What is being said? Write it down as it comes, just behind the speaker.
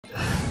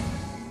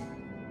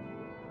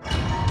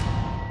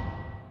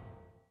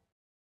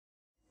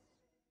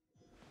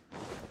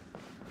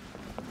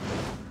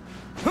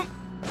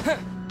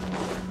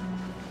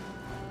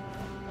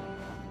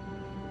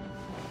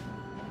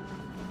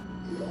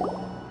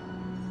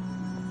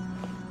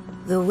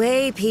The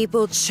way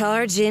people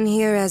charge in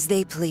here as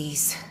they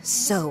please.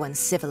 So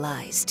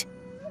uncivilized.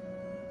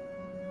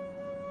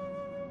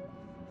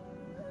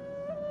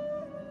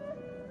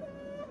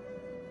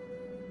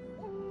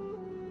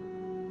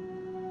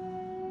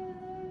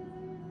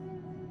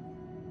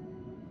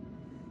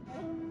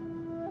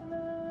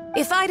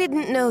 If I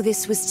didn't know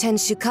this was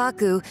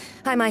Tenshukaku,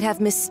 I might have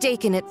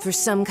mistaken it for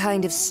some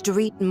kind of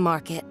street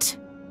market.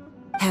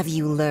 Have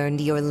you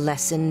learned your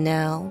lesson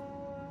now?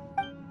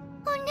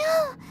 Oh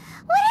no!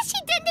 What has she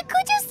done to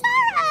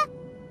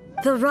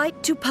Kujusara? The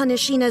right to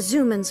punish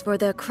Inazumans for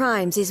their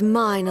crimes is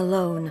mine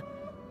alone.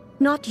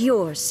 Not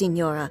yours,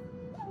 Signora.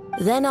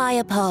 Then I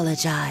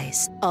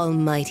apologize,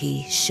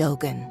 Almighty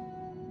Shogun.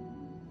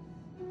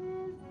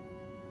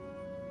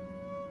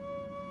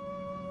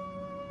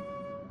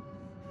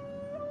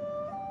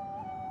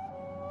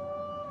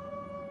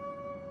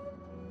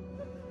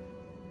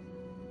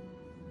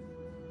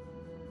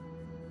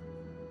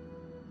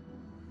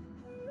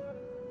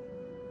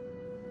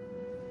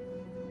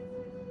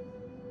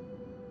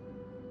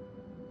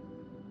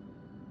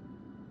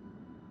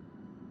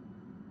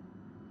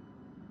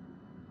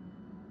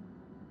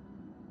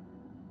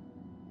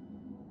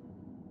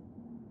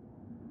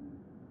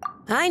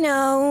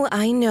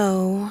 I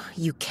know.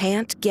 You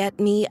can't get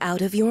me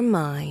out of your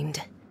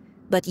mind.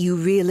 But you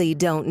really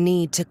don't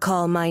need to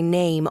call my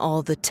name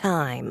all the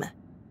time.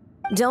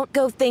 Don't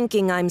go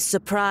thinking I'm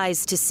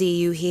surprised to see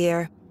you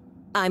here.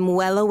 I'm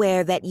well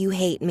aware that you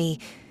hate me,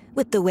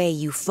 with the way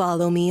you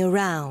follow me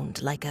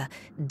around like a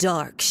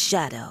dark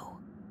shadow.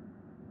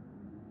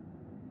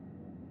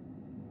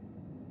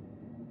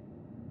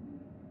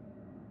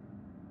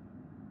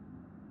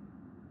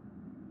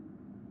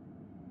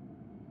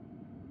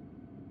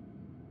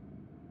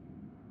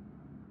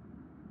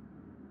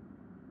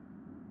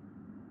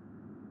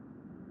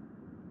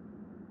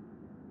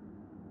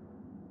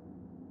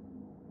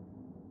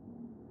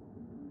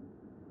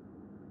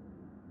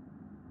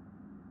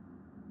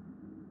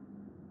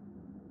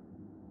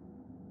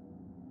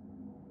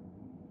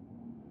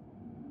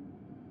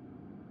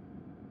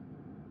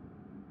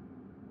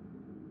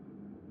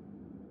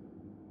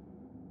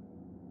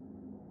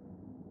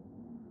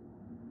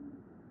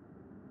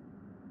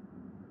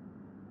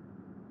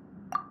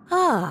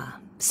 Ah,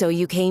 so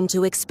you came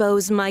to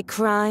expose my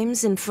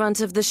crimes in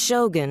front of the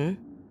Shogun?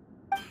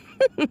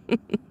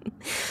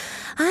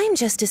 I'm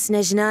just a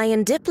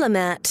Snezhnayan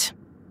diplomat.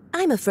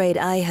 I'm afraid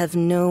I have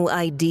no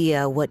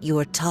idea what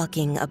you're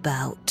talking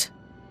about.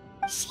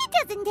 She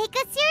doesn't take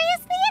us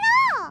seriously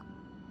at all!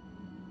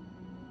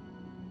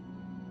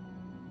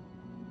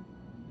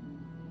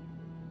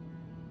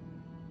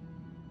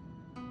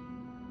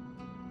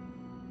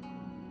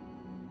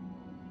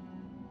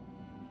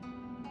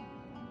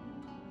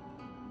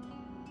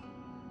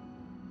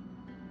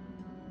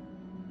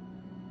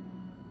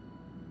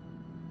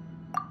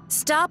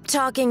 Stop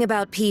talking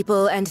about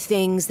people and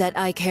things that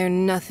I care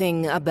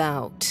nothing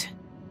about.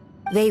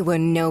 They were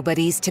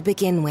nobodies to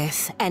begin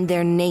with, and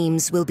their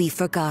names will be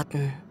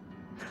forgotten.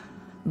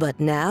 But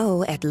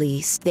now, at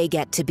least, they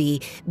get to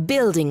be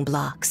building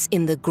blocks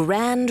in the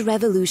grand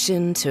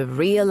revolution to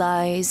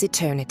realize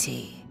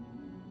eternity.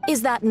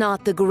 Is that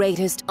not the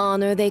greatest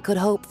honor they could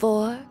hope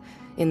for,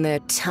 in their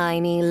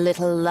tiny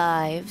little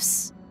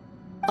lives?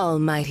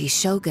 Almighty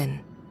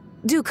Shogun,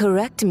 do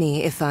correct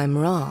me if I'm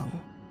wrong.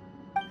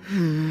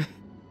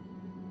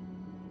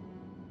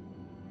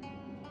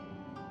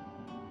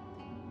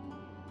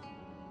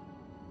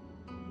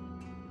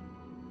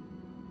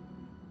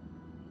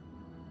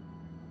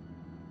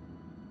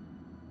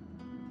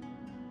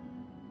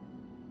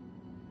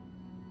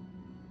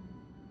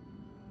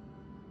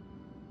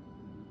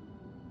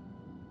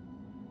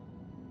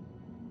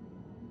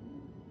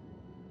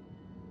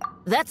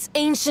 That's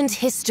ancient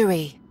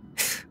history.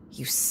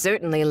 You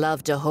certainly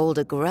love to hold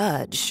a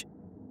grudge.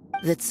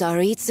 The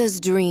Tsaritsa's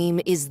dream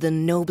is the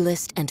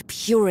noblest and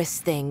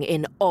purest thing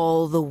in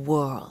all the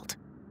world.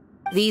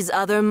 These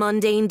other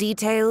mundane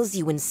details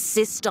you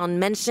insist on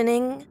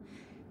mentioning,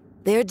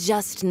 they're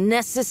just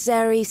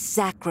necessary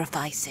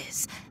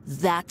sacrifices.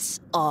 That's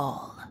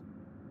all.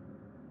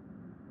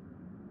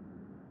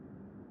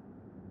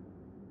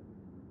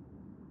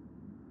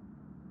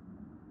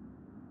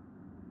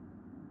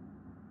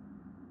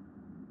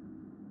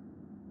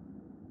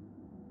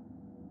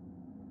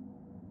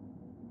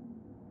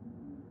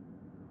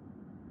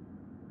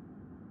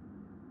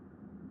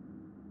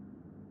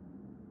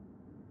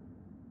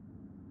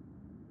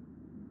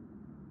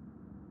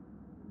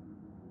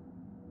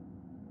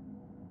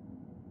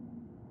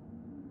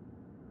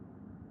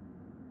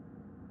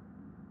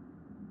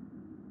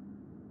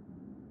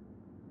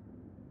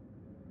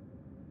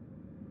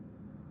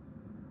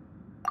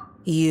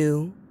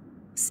 You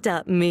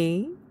stop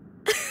me?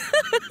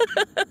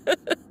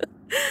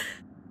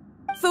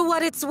 For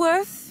what it's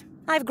worth,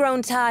 I've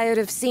grown tired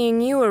of seeing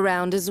you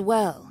around as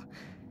well.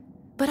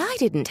 But I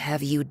didn't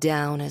have you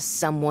down as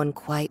someone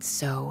quite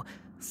so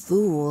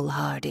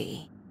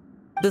foolhardy.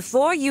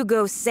 Before you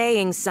go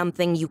saying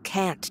something you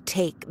can't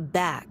take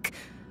back,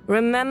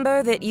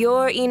 remember that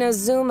you're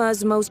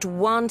Inazuma's most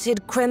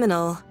wanted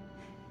criminal,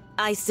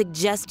 I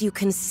suggest you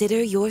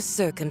consider your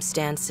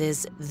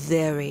circumstances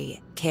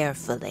very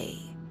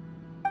carefully.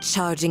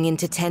 Charging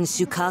into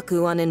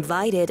Tenshukaku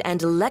uninvited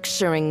and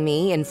lecturing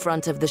me in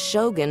front of the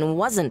Shogun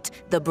wasn't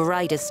the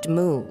brightest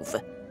move.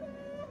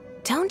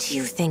 Don't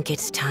you think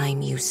it's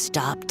time you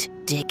stopped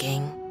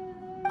digging?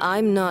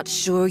 I'm not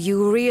sure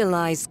you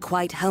realize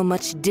quite how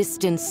much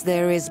distance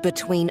there is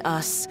between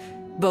us,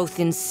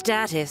 both in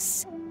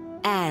status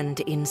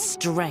and in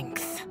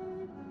strength.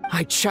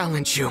 I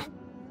challenge you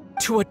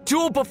to a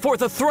duel before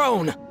the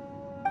throne!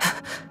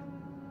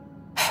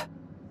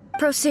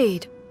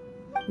 Proceed.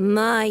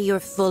 My, you're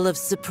full of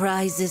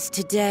surprises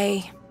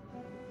today.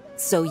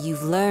 So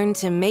you've learned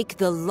to make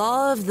the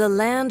law of the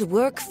land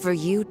work for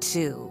you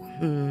too,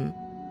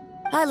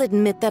 I'll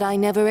admit that I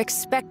never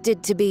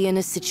expected to be in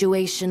a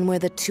situation where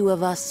the two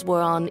of us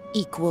were on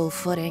equal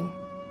footing.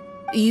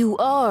 You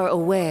are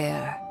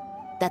aware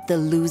that the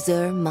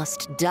loser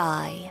must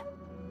die.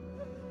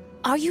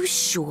 Are you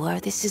sure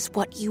this is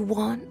what you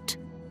want?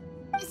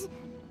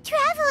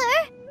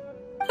 Traveler!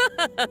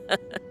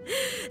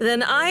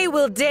 Then I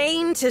will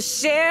deign to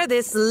share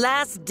this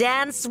last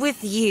dance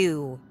with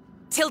you.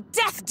 Till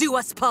death do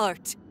us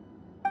part!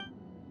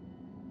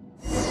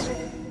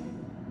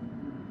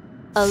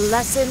 A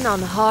lesson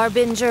on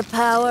Harbinger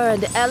power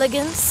and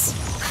elegance?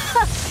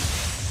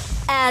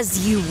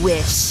 As you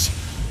wish.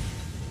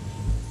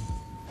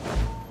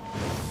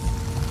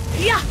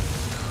 Yeah!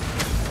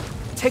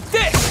 Take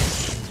this!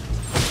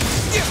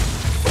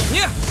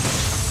 Yeah!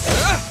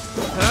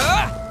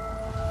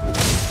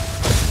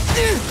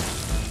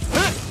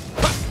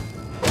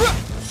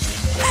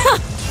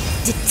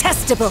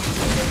 Detestable!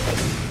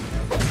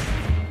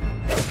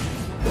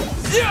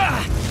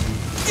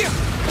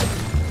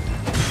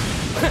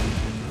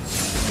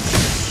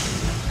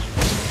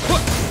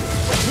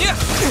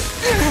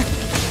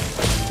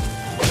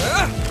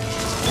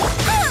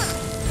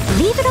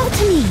 Leave it all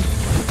to me.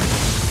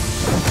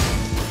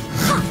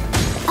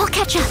 I'll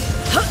catch up.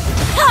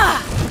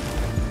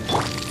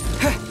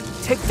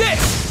 Take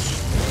this!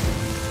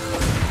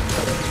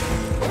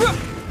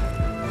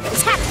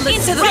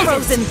 Into the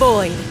frozen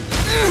void!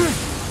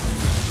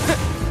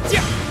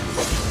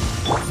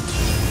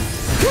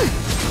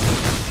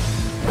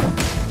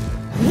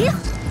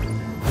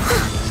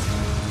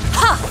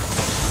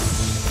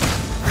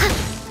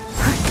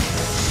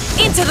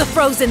 Into the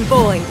frozen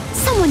void!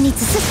 Someone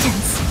needs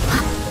assistance.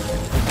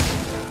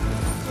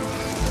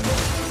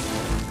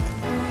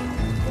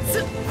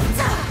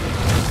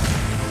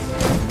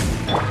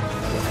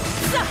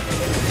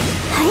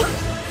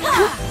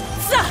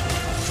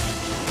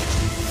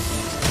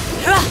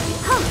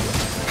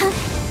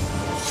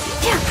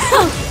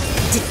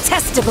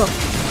 Detestable!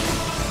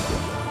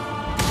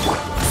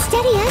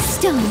 Steady as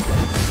stone.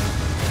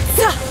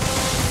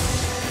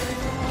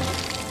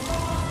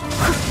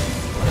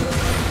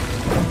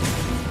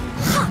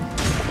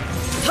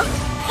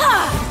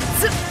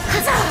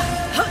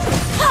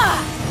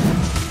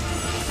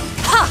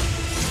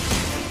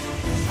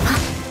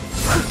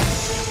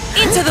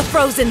 Into the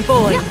frozen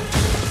void!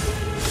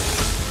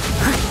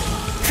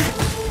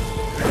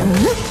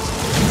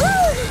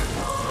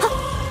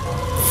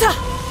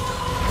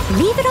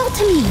 Leave it all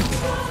to me.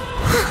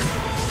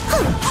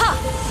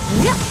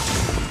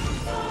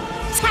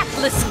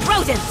 Tactless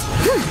rodent!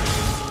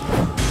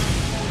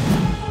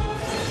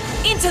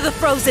 Into the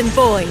frozen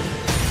void!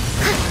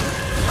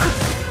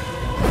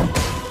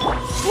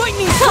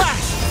 Lightning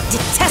flash!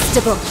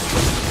 Detestable!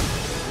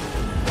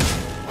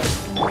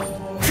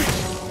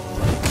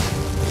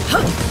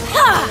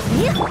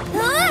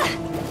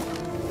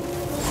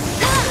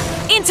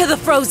 Into the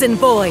frozen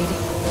void!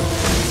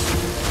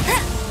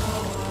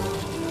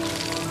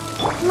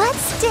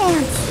 Let's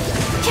dance.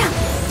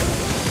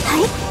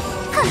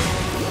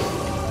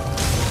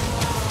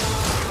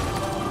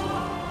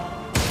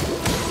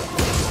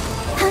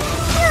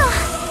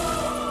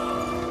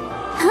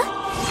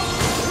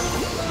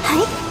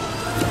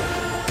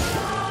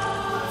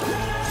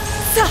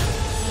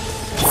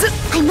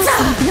 I must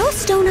leave no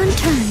stone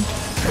unturned.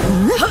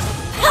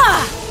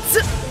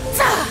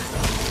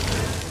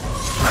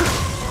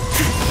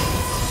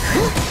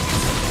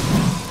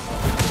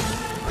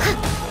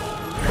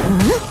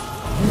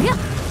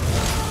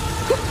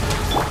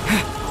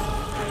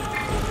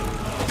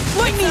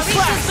 Lightning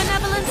flash!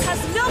 Benevolence has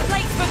no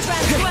place for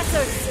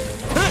transgressors!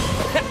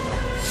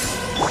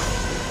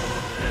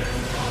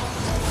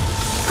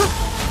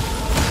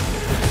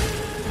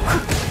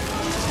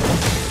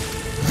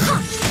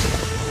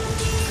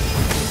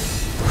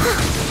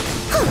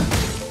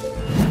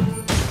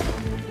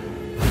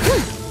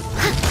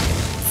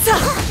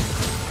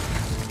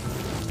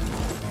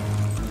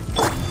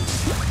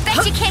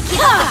 Bet you can't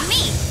keep up with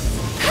me.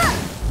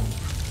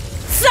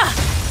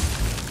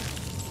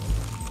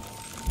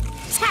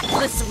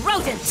 Tactless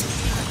rodent!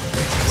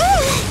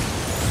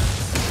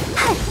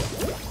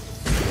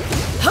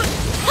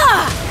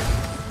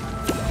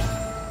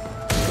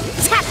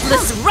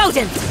 Tactless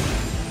rodent!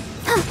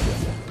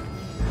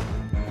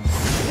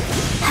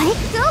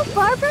 Go,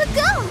 Barbara,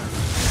 go!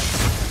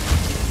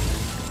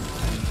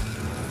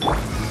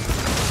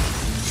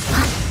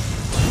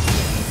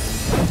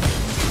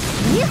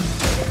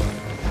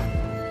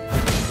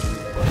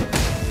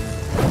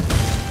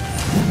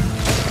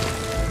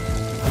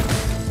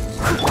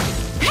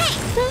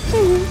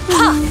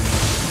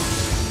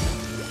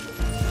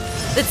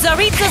 The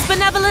Tsaritsa's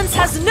benevolence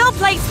has no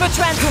place for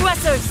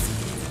transgressors!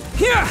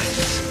 Here!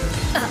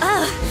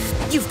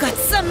 You've got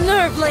some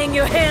nerve laying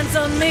your hands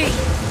on me!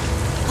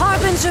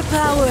 Harbinger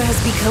power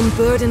has become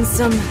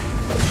burdensome.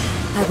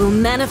 I will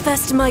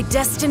manifest my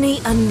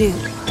destiny anew.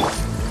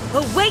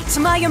 Await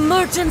my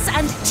emergence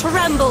and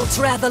tremble,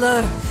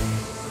 traveler!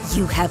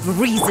 You have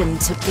reason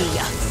to be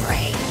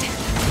afraid.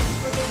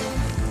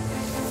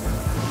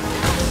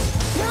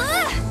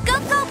 Go,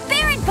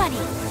 Baron Bunny!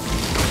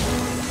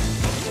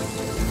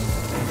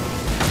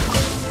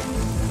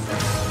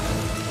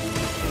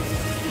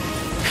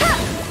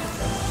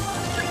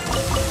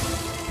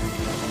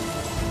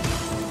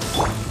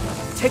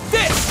 Take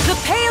this! The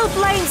pale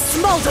flame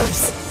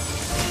smolders!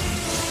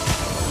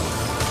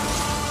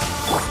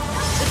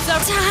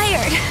 I'm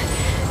tired!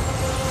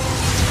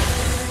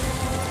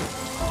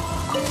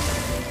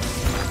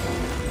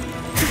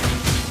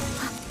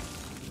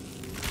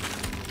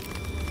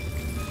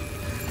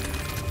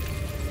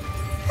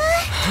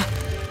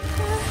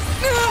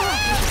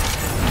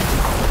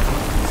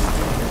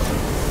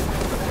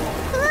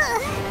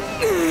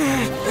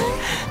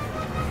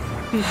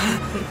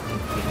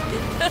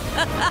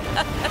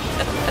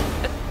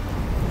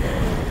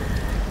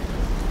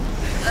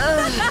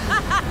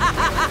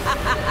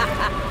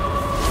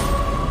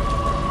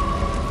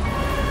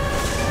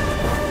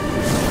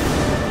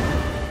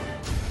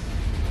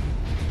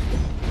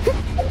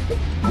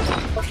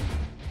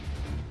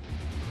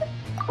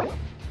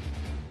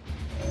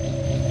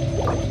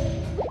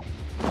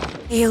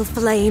 Pale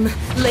flame,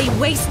 lay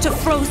waste to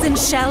frozen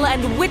shell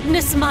and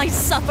witness my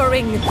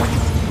suffering!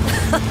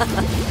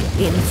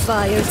 In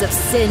fires of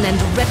sin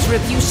and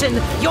retribution,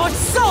 your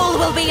soul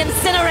will be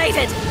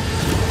incinerated!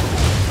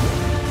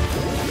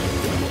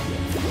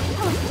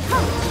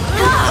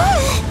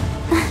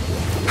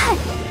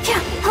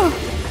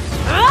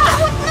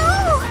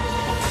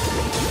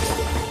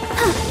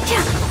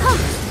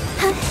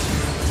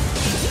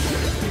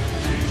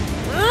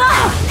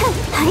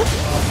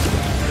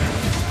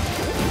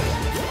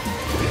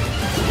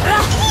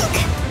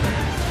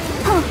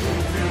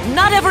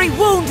 Not every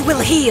wound will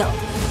heal!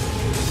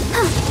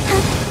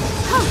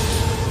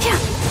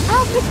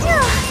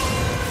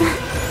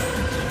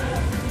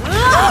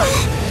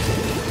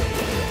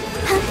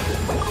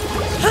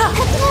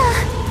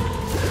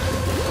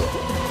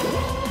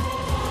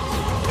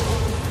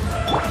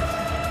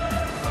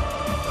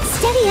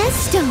 Steady as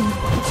stone.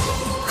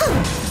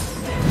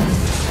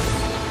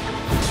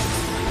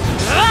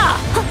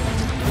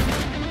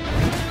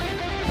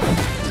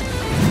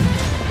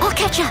 I'll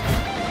catch up.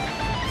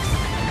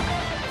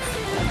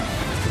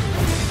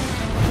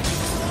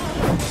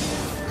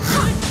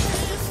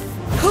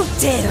 Who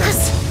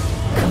dares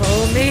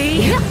call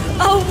me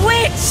a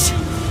witch?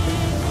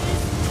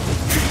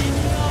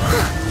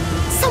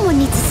 Someone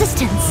needs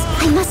assistance.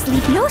 I must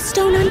leave no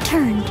stone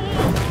unturned.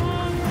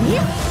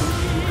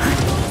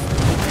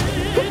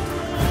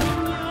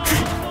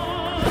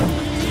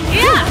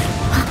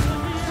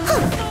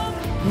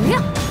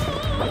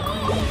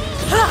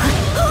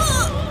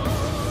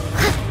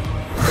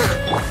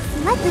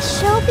 Let the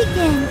show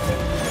begin.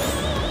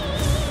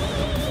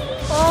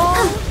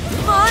 Oh,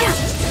 my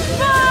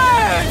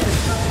burn!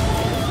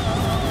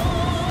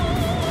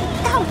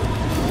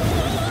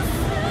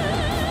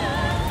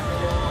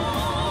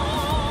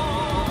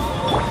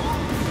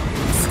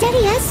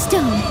 Steady as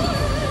stone.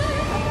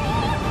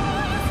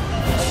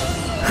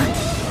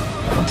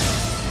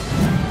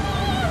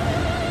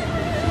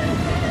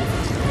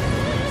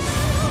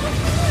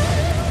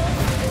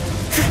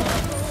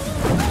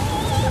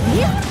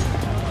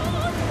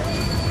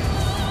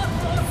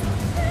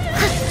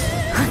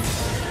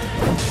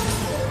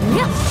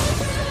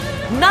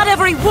 Not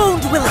every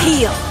wound will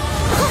heal!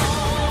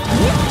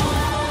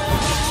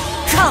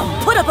 Come,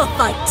 put up a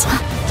fight!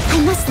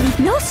 I must leave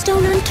no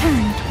stone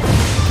unturned.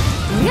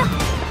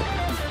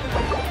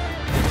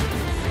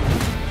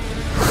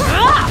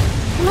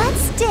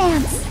 Let's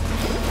dance.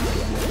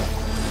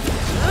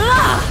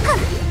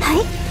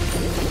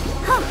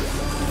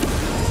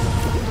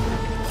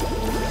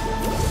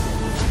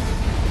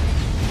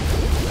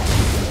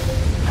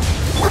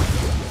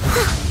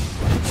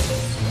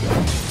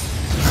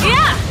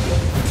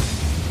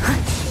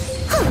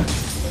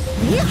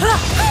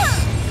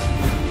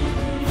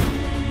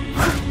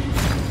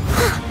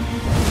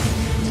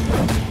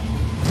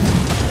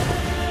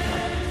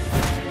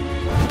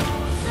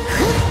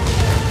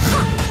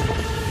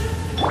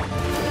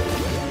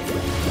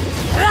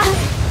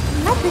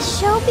 Let the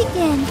show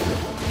begin.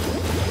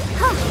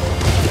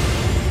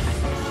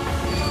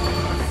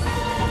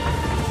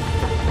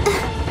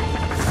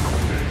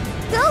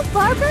 Go,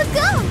 Barbara,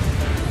 go!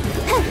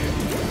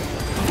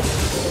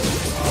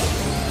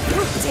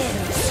 Who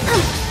dares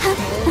call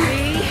me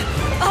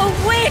a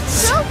witch?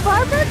 Go,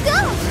 Barbara, go!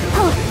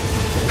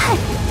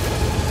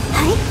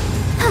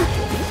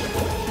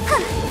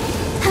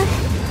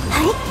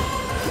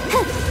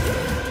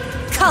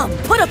 Come,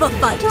 put up a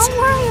fight! Don't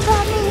worry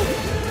about me.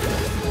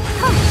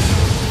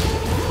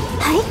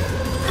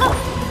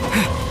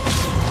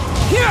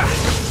 Here!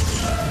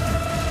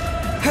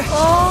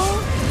 Oh,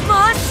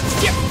 my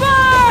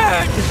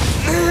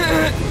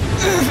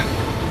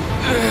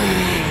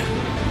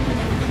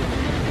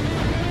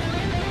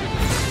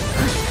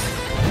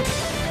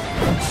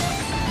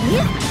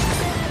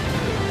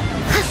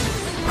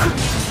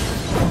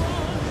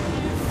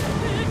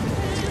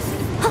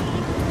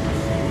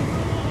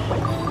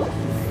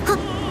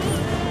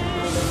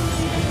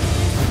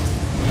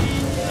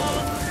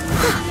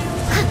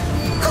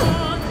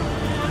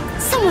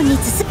Someone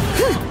needs to...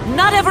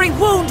 Not every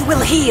wound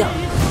will heal!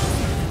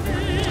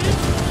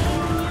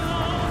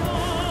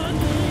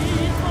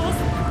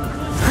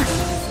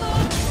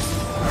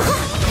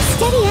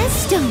 Steady as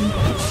stone.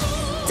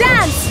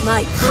 Dance,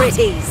 my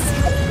pretties!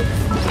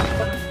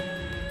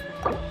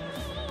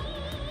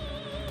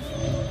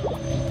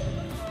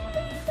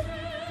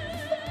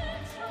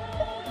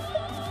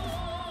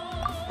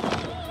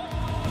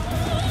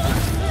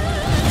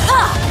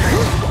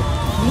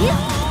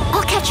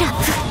 I'll catch up.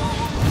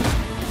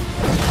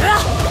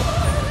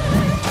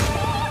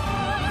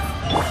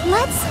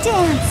 Let's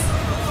dance.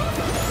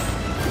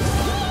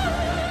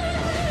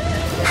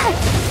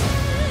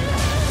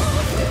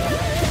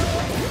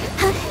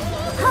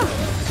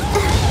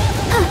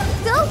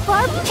 Go,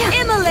 Barb.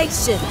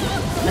 Immolation!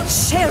 A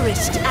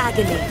cherished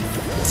agony.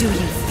 Do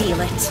you feel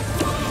it?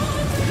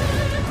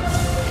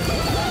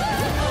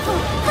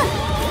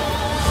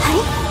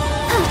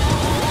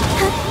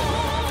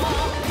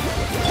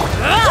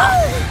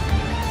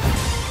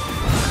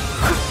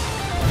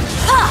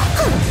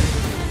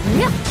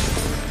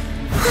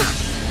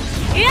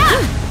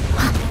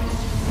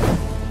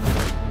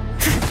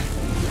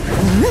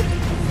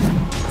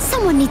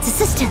 Someone needs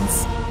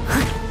assistance.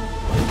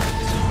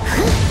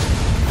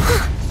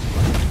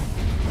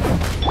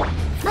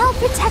 I'll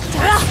protect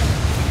us.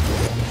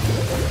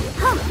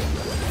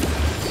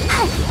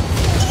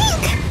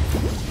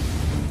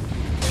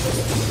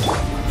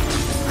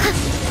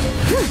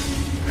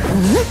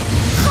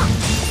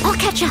 I'll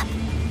catch up.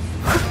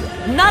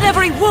 Not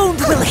every wound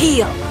will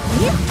heal!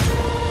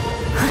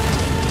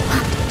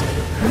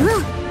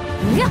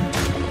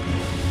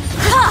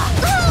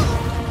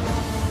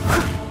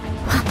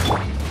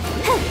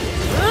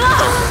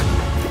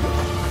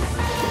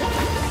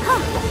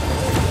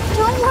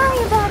 Don't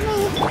worry about me.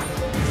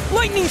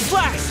 Lightning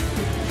flash!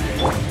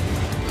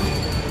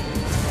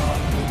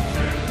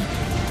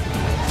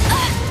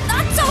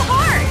 Not so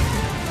hard.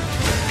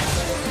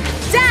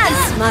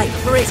 Dance, my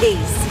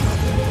pretties!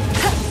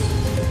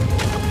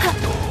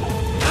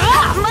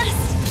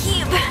 Must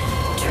keep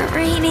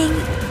training.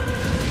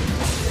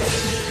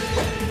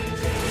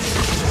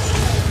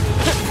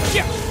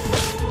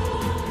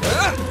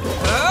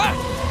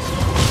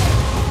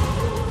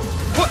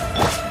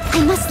 I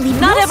must leave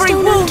Not no every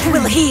stone wound unturned.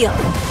 will heal!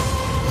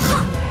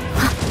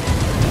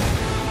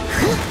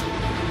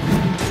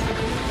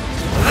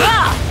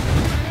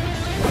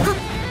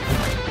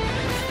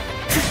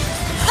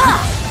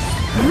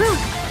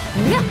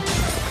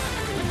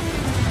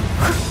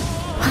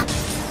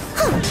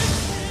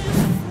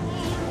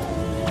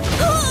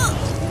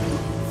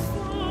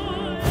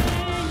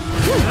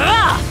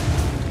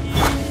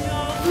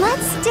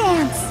 Let's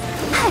dance.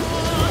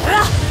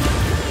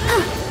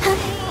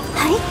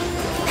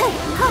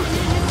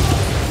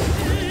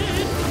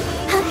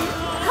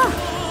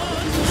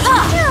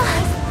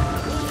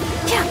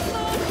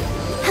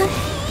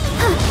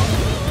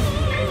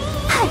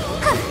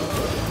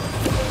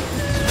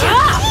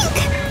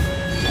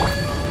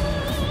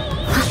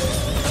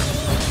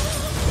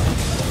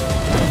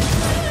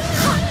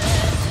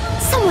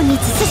 Someone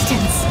needs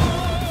assistance.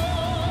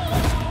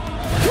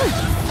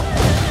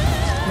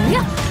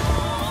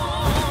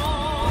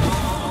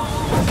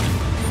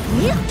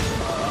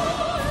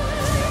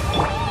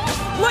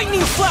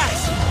 Lightning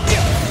flash!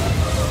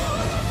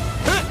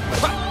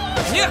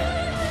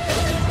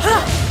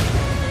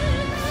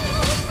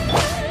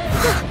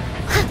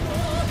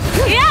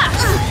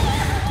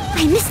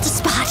 I missed a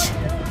spot.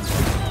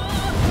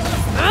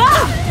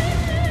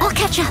 I'll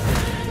catch up.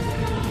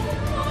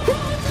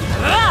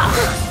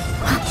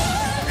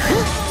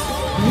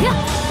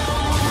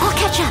 I'll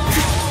catch up.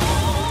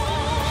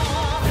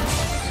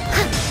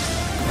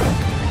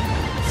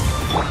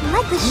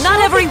 Let the Not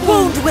show every begin.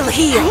 wound will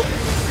heal!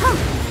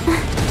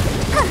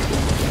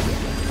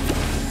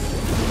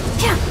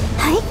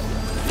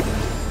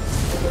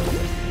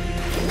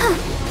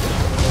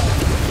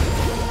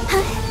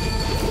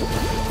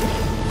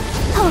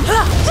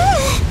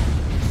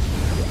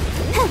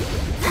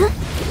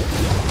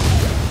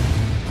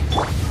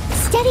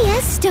 Steady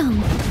as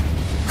stone.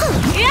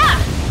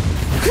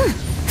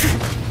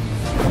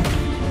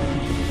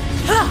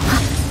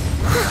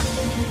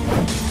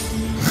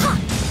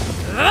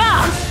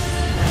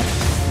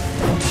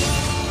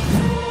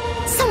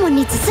 Someone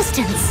needs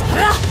assistance.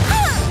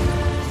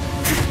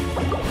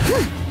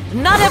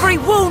 Not every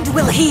wound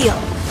will heal!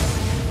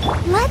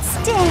 Let's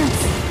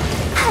dance.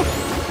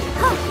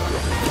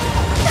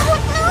 Oh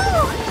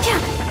no!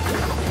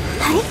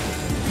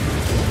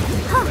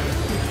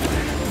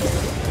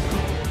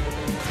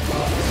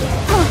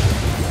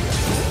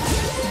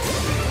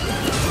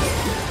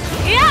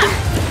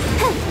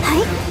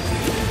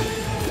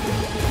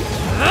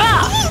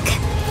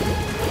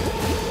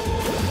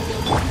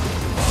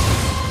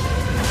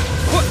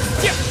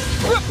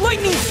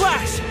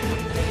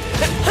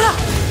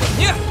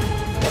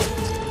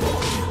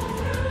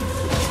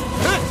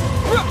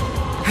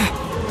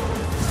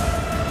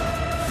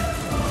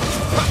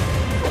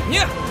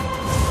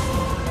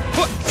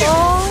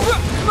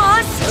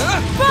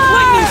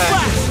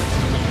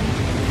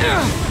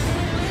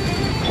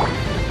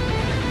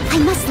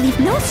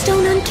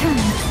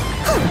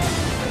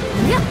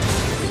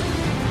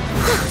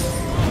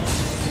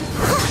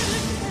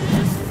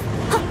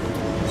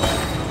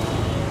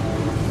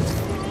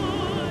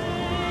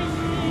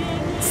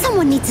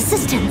 Someone needs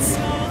assistance.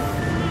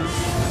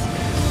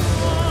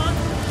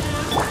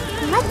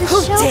 Let the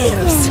Who show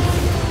dares begin.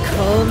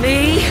 call me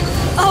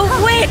a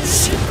witch?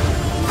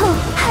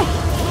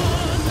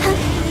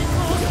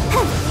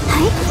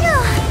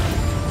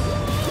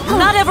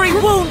 Not every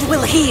wound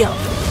will heal.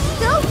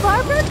 Go,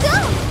 Barbara, go!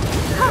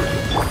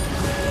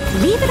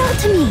 Leave it all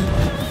to me.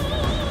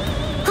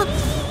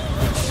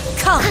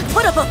 Come,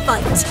 put up a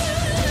fight.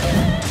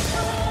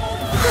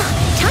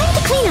 Time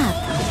to clean up.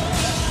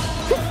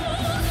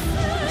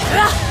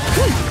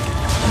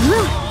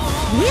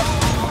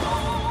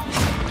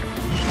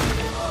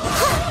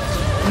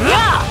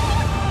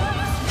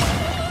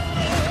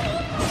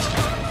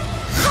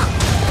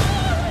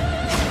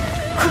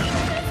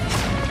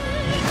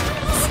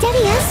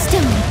 Steady as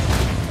stone.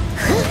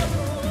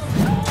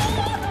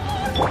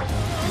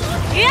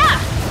 Yeah!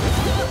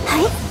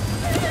 Hi.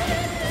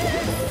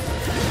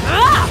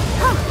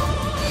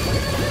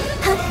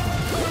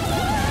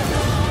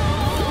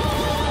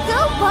 Go,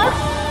 Barb.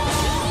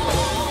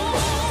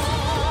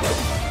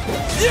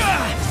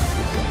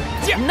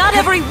 Not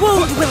every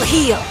wound will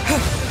heal.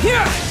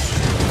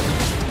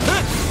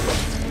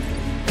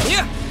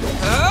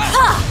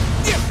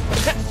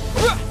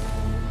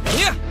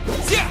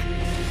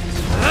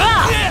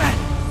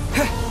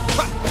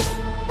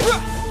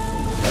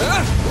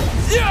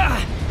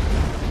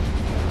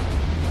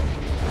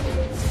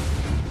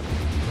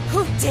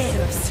 Who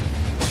dares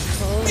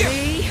call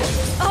me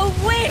a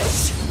witch?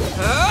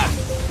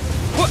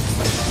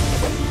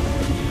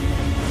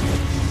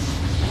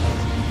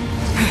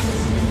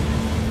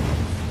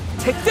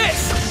 Take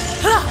this!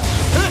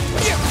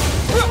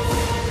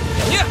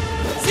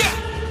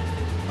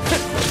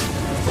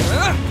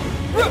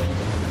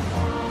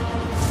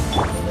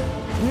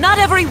 Not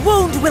every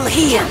wound will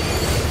heal.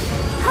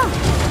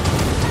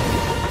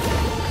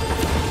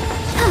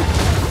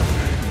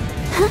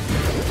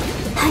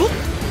 Hi.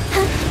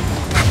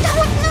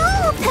 Oh, no!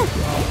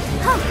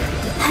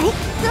 Hi.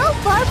 Go,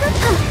 Barbara.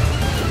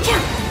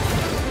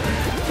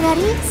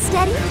 Ready,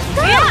 steady,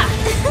 go! Yeah!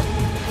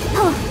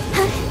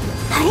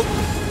 Hi.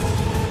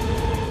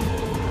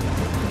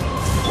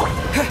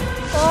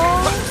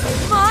 Oh,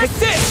 my Take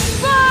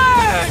this!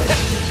 burn!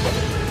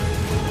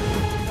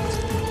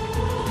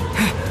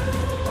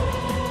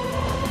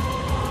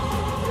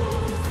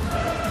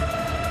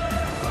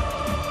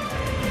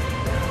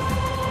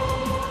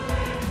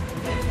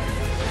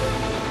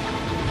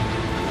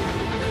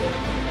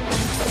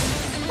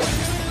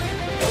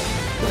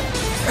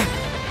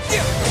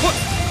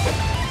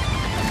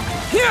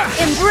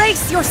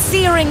 Embrace your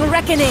searing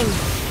reckoning!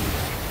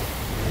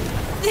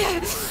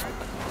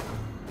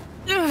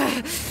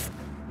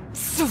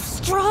 So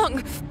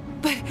strong,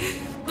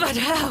 but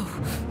how?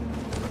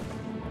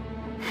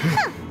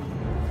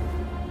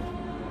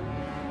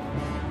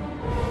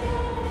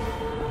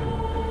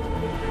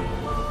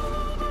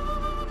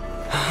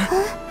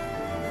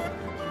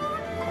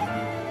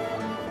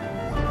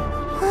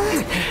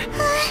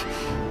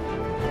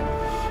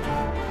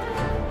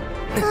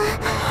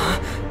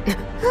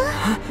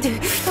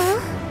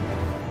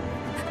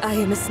 I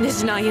am a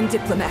Snezhnayan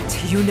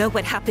diplomat. You know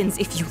what happens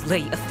if you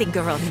lay a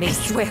finger on me. I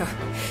swear,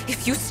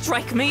 if you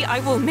strike me, I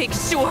will make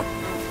sure.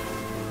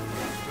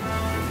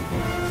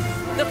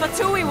 The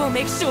Fatui will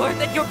make sure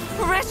that your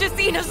precious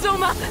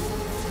Inazuma...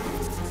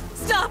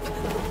 Stop!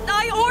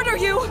 I order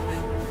you!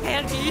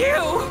 And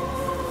you!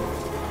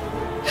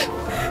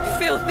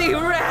 Filthy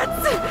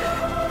rats!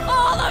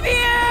 All of you!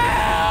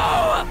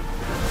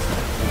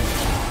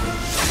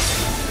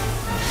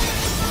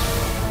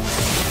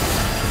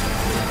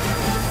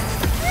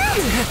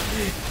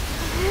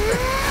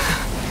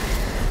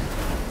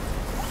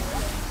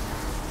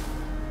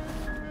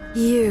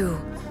 You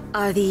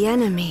are the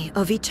enemy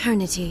of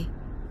eternity.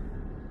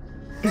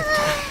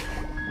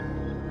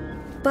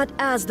 But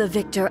as the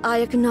victor, I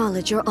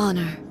acknowledge your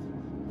honor.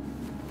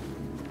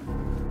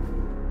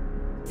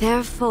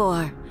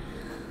 Therefore,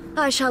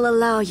 I shall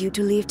allow you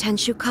to leave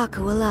Tenshukaku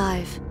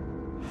alive.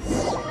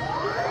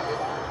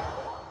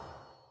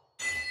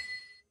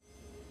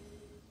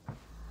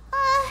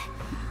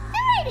 The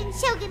Raiden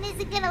Shogun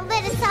isn't gonna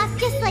let us off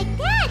just like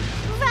that,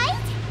 right?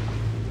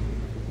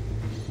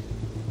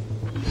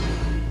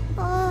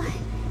 Oh,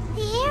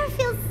 the air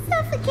feels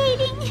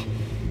suffocating.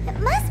 It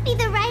must be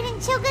the Raiden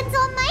Shogun's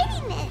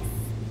almightiness.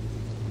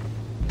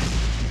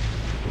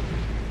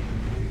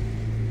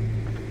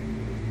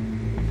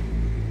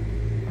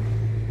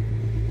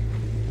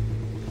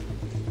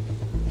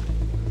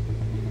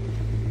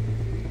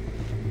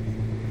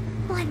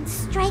 One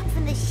strike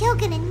from the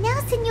Shogun and now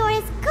Senor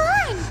is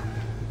gone!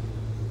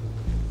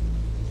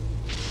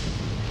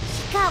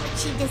 She got what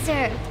she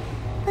deserved,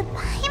 but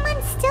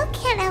Paimon still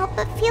can't help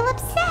but feel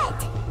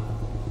upset.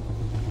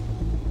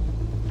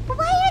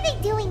 Why are they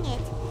doing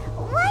it?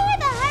 Why are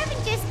the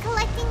Harbingers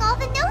collecting all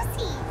the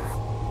no-seeds?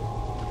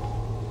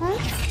 Huh?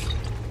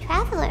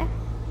 Traveler,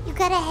 you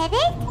got a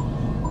headache?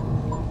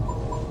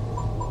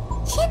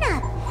 Chin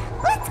up.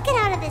 Let's get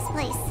out of this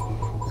place.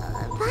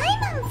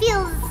 Paimon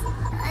feels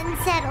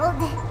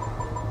unsettled.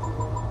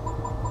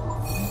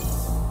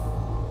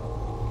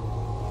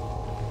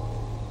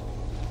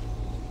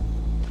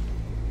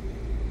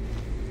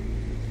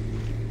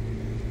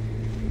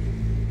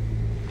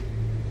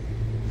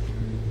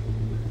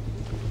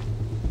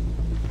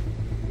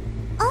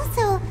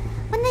 Also,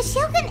 when the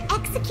Shogun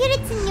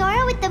executed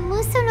Signora with the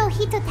Muso no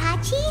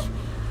Hitotachi,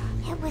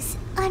 it was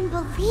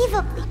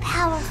unbelievably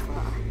powerful.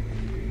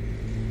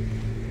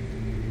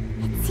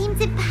 It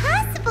seems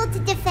impossible to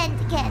defend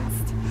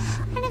against.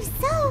 And if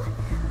so,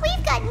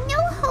 we've got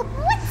no hope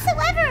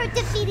whatsoever of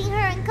defeating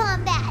her in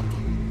combat.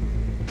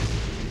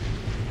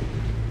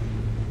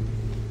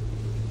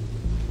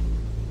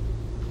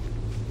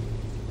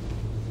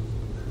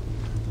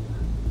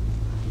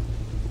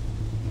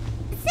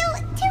 So,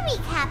 to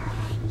recap,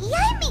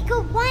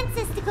 Yaimiko wants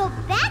us to go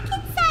back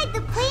inside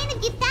the plane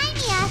of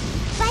Euthymia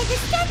by the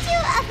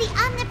statue of the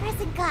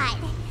omnipresent god.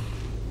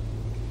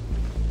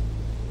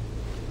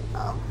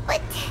 Oh,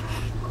 but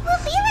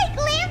we'll be like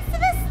lambs to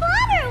the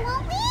slaughter,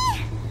 won't we?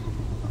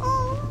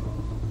 Oh,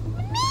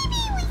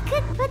 maybe we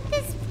could put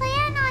this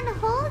plan on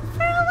hold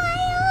for a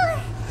while?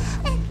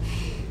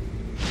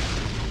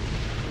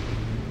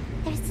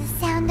 There's the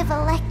sound of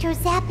electro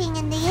zapping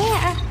in the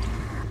air.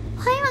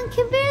 Paimon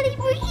can barely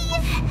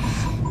breathe.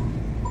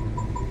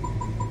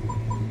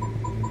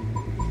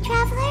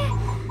 Traveler,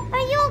 are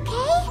you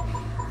okay?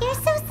 You're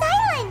so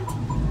silent.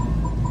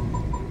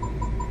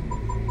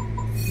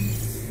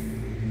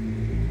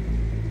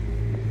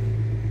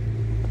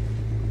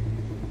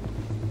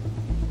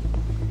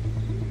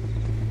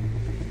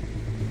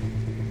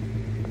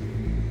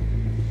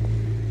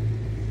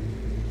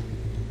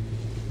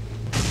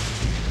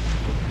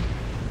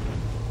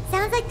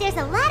 Sounds like there's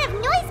a lot of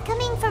noise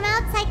coming from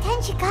outside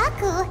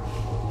Tenshikaku.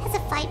 Has a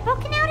fight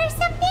broken out or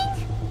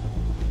something?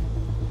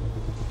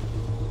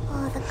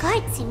 Oh, the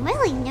guards seem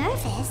really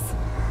nervous.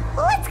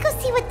 Well, let's go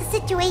see what the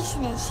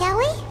situation is, shall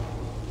we?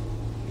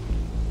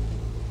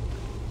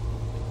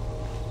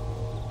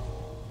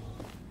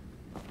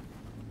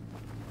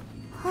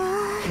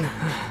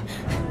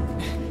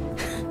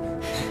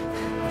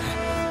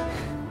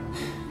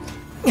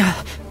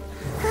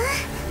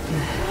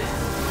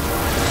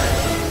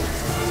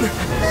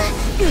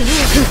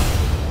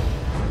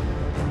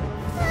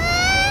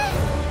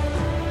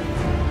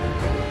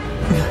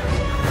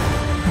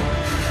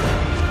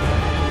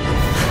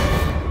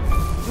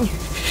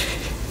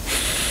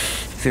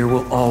 There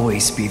will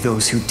always be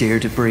those who dare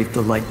to brave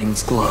the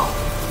lightning's glow.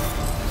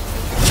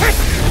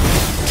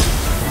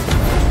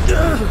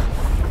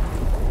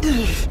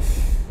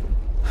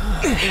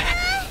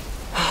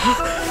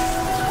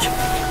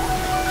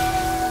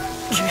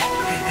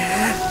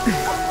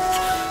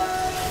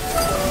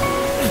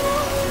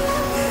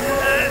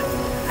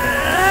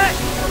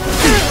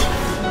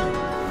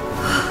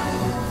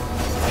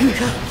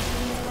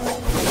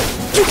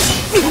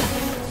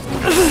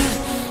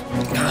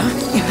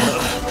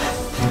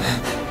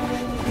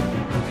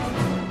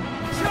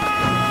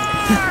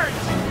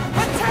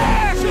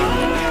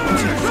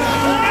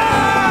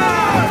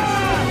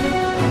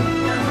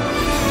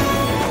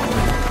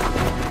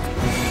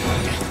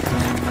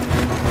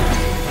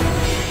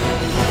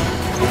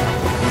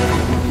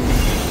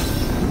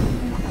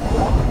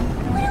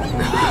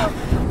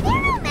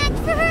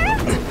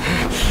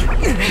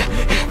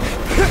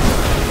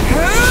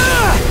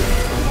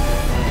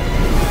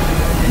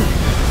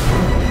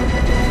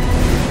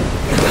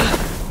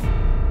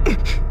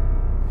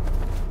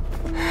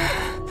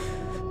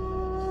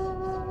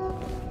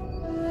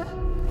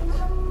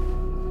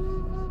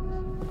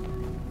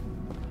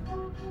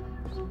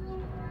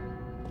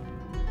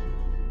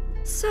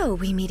 So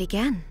we meet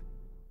again.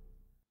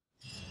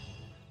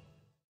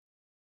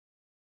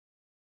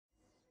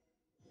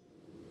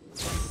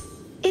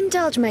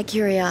 Indulge my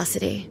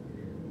curiosity.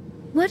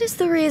 What is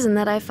the reason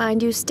that I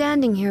find you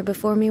standing here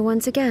before me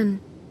once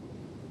again?